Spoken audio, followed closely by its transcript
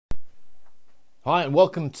Hi, and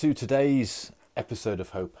welcome to today's episode of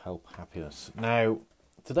Hope, Help, Happiness. Now,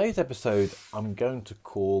 today's episode I'm going to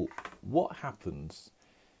call What Happens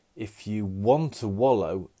If You Want to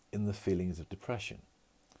Wallow in the Feelings of Depression.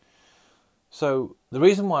 So, the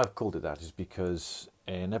reason why I've called it that is because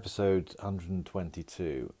in episode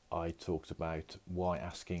 122 I talked about why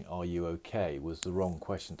asking "Are you okay?" was the wrong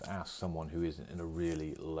question to ask someone who is in a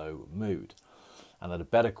really low mood. And that a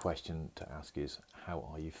better question to ask is, how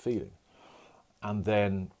are you feeling? And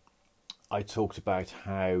then I talked about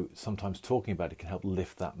how sometimes talking about it can help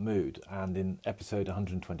lift that mood. And in episode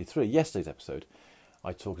 123, yesterday's episode,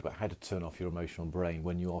 I talked about how to turn off your emotional brain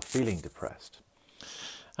when you are feeling depressed.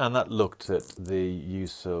 And that looked at the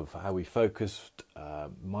use of how we focused.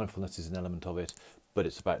 Mindfulness is an element of it, but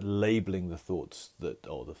it's about labeling the thoughts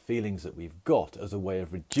or the feelings that we've got as a way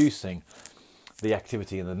of reducing the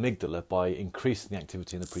activity in the amygdala by increasing the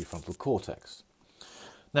activity in the prefrontal cortex.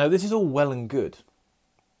 Now, this is all well and good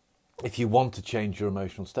if you want to change your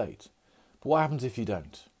emotional state. But what happens if you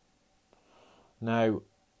don't? Now,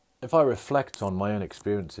 if I reflect on my own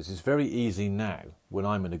experiences, it's very easy now, when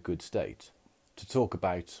I'm in a good state, to talk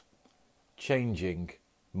about changing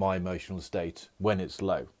my emotional state when it's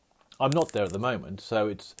low. I'm not there at the moment, so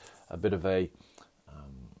it's a bit of a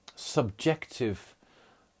subjective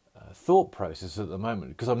thought process at the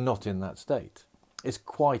moment because I'm not in that state. It's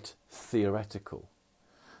quite theoretical.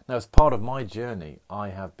 Now, as part of my journey, I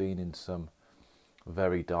have been in some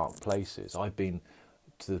very dark places. I've been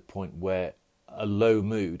to the point where a low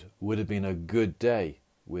mood would have been a good day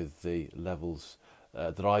with the levels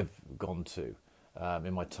that I've gone to.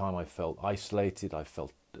 In my time, I felt isolated. I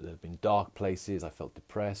felt there have been dark places. I felt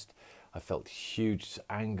depressed. I felt huge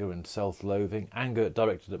anger and self-loathing, anger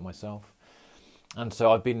directed at myself. And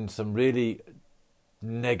so I've been in some really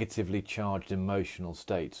negatively charged emotional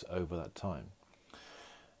states over that time.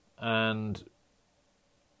 And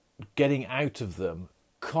getting out of them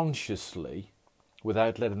consciously,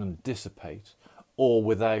 without letting them dissipate, or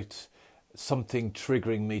without something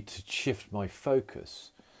triggering me to shift my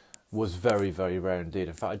focus, was very, very rare indeed.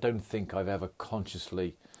 In fact, I don't think I've ever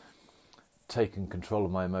consciously taken control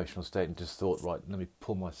of my emotional state and just thought, right, let me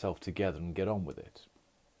pull myself together and get on with it.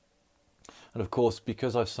 And of course,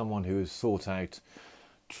 because I'm someone who has sought out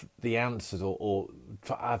the answers or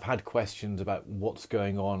I've had questions about what's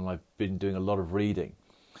going on, and I've been doing a lot of reading.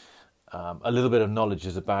 A little bit of knowledge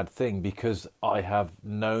is a bad thing because I have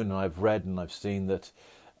known and I've read and I've seen that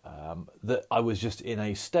I was just in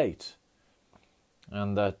a state,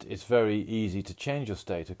 and that it's very easy to change your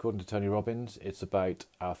state. According to Tony Robbins, it's about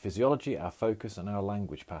our physiology, our focus and our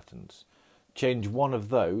language patterns. Change one of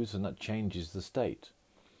those and that changes the state.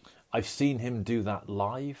 I've seen him do that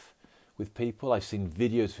live with people. I've seen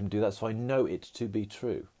videos of him do that, so I know it to be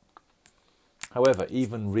true. However,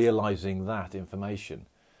 even realising that information,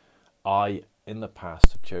 I, in the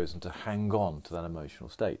past, have chosen to hang on to that emotional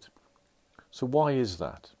state. So why is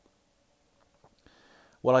that?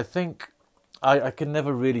 Well, I think I can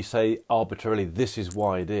never really say arbitrarily this is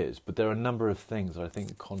why it is, but there are a number of things that I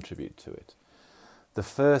think contribute to it. The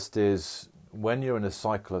first is when you're in a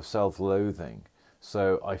cycle of self-loathing.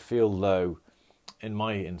 So I feel low. In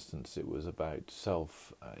my instance, it was about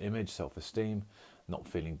self-image, self-esteem, not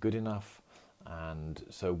feeling good enough. And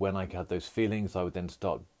so when I had those feelings, I would then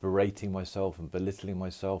start berating myself and belittling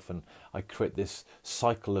myself. And I create this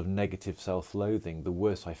cycle of negative self-loathing. The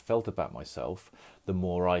worse I felt about myself, the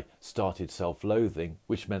more I started self-loathing,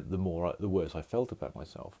 which meant the worse I felt about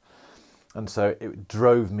myself. And so it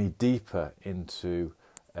drove me deeper into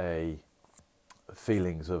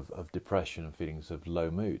feelings of depression and feelings of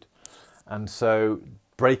low mood. And so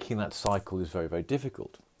breaking that cycle is very, very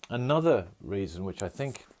difficult. Another reason, which I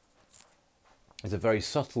think is a very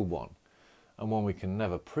subtle one, and one we can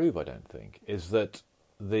never prove, I don't think, is that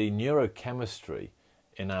the neurochemistry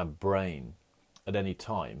in our brain at any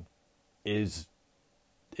time is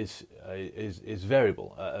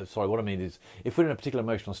variable. What I mean is, if we're in a particular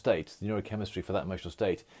emotional state, the neurochemistry for that emotional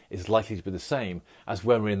state is likely to be the same as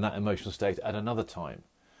when we're in that emotional state at another time.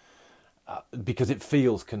 Because it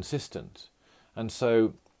feels consistent. And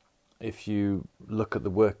so if you look at the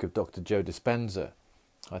work of Dr. Joe Dispenza,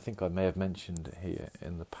 I think I may have mentioned it here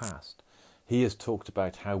in the past, he has talked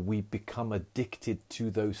about how we become addicted to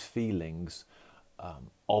those feelings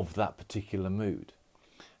of that particular mood.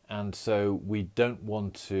 And so we don't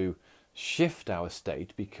want to shift our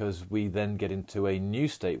state because we then get into a new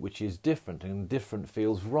state which is different, and different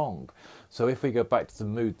feels wrong. So if we go back to the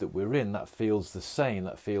mood that we're in, that feels the same,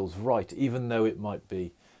 that feels right, even though it might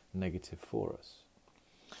be negative for us.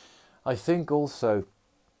 I think also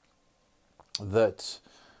that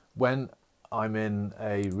when I'm in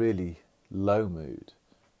a really low mood,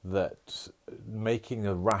 that making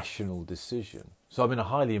a rational decision, so I'm in a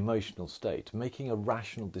highly emotional state, making a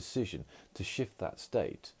rational decision to shift that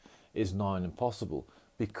state is nigh on impossible,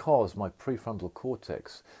 because my prefrontal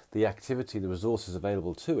cortex, the activity, the resources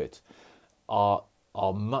available to it are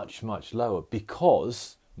much, much lower,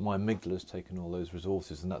 because my amygdala has taken all those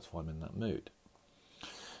resources, and that's why I'm in that mood.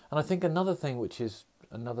 And I think another thing, which is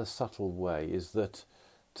another subtle way, is that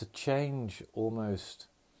to change almost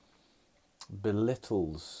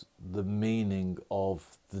belittles the meaning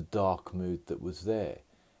of the dark mood that was there.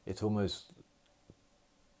 It almost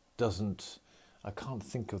doesn't, I can't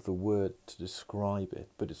think of the word to describe it,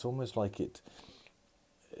 but it's almost like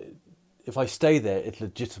if I stay there, it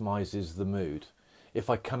legitimizes the mood. If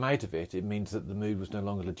I come out of it, it means that the mood was no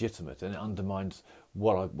longer legitimate, and it undermines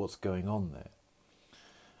what's going on there.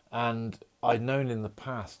 And I've known in the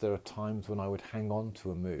past there are times when I would hang on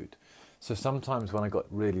to a mood. So sometimes when I got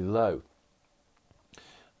really low,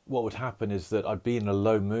 what would happen is that I'd be in a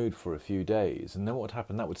low mood for a few days, and then what would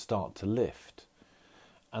happen, that would start to lift.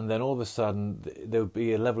 And then all of a sudden there would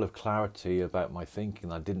be a level of clarity about my thinking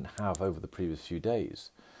that I didn't have over the previous few days.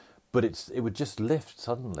 But it would just lift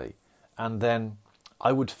suddenly. And then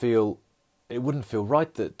I would feel, it wouldn't feel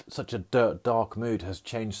right that such a dark mood has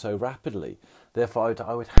changed so rapidly. Therefore,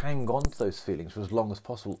 I would hang on to those feelings for as long as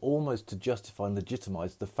possible, almost to justify and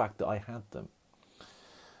legitimise the fact that I had them.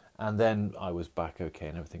 And then I was back okay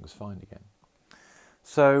and everything was fine again.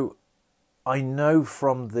 So I know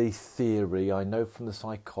from the theory, I know from the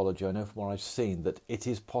psychology, I know from what I've seen, that it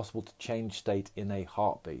is possible to change state in a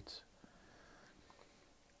heartbeat.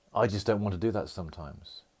 I just don't want to do that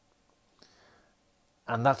sometimes.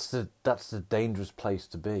 And that's the dangerous place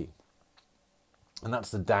to be. And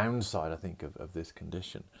that's the downside, I think, of this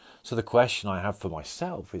condition. So the question I have for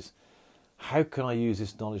myself is, how can I use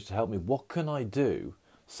this knowledge to help me? What can I do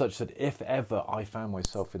such that if ever I found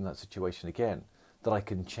myself in that situation again, that I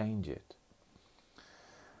can change it?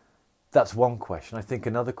 That's one question. I think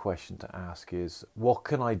another question to ask is, what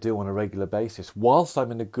can I do on a regular basis whilst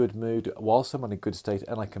I'm in a good mood, whilst I'm in a good state,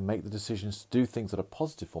 and I can make the decisions to do things that are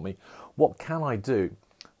positive for me? What can I do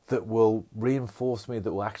that will reinforce me,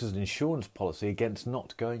 that will act as an insurance policy against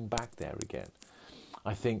not going back there again?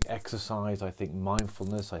 I think exercise, I think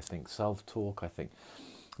mindfulness, I think self-talk, I think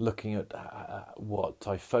looking at what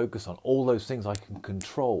I focus on, all those things I can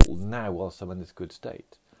control now whilst I'm in this good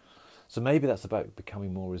state. So maybe that's about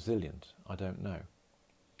becoming more resilient. I don't know.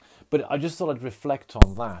 But I just thought I'd reflect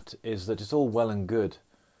on that, is that it's all well and good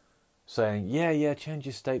saying, yeah, change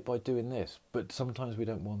your state by doing this, but sometimes we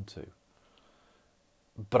don't want to.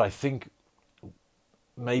 But I think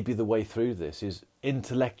maybe the way through this is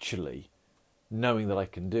intellectually knowing that I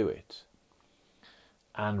can do it,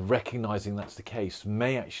 and recognising that's the case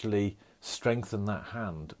may actually strengthen that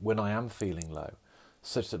hand when I am feeling low,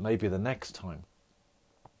 such that maybe the next time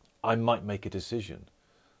I might make a decision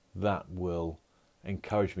that will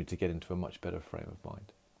encourage me to get into a much better frame of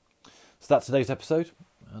mind. So that's today's episode.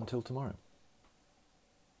 Until tomorrow.